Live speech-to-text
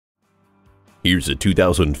Here's a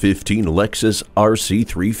 2015 Lexus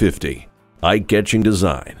RC350. Eye-catching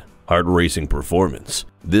design, hard-racing performance.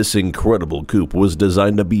 This incredible coupe was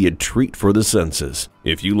designed to be a treat for the senses.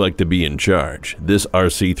 If you like to be in charge, this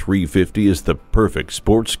RC350 is the perfect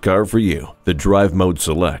sports car for you. The Drive Mode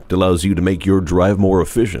Select allows you to make your drive more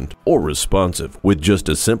efficient or responsive with just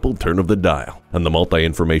a simple turn of the dial, and the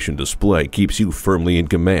multi-information display keeps you firmly in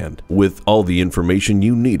command with all the information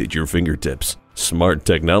you need at your fingertips. Smart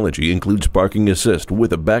technology includes parking assist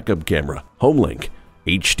with a backup camera, HomeLink,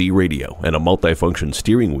 HD radio, and a multifunction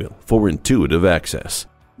steering wheel for intuitive access.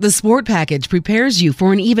 The Sport Package prepares you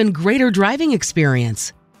for an even greater driving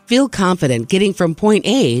experience. Feel confident getting from point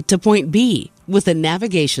A to point B with a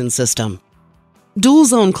navigation system. Dual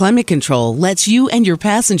Zone Climate Control lets you and your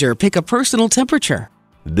passenger pick a personal temperature.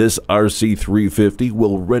 This RC350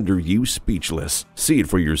 will render you speechless. See it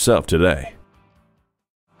for yourself today.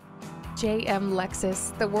 JM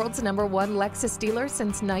Lexus, the world's #1 Lexus dealer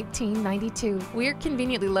since 1992. We're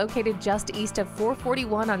conveniently located just east of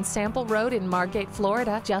 441 on Sample Road in Margate,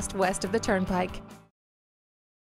 Florida, just west of the Turnpike.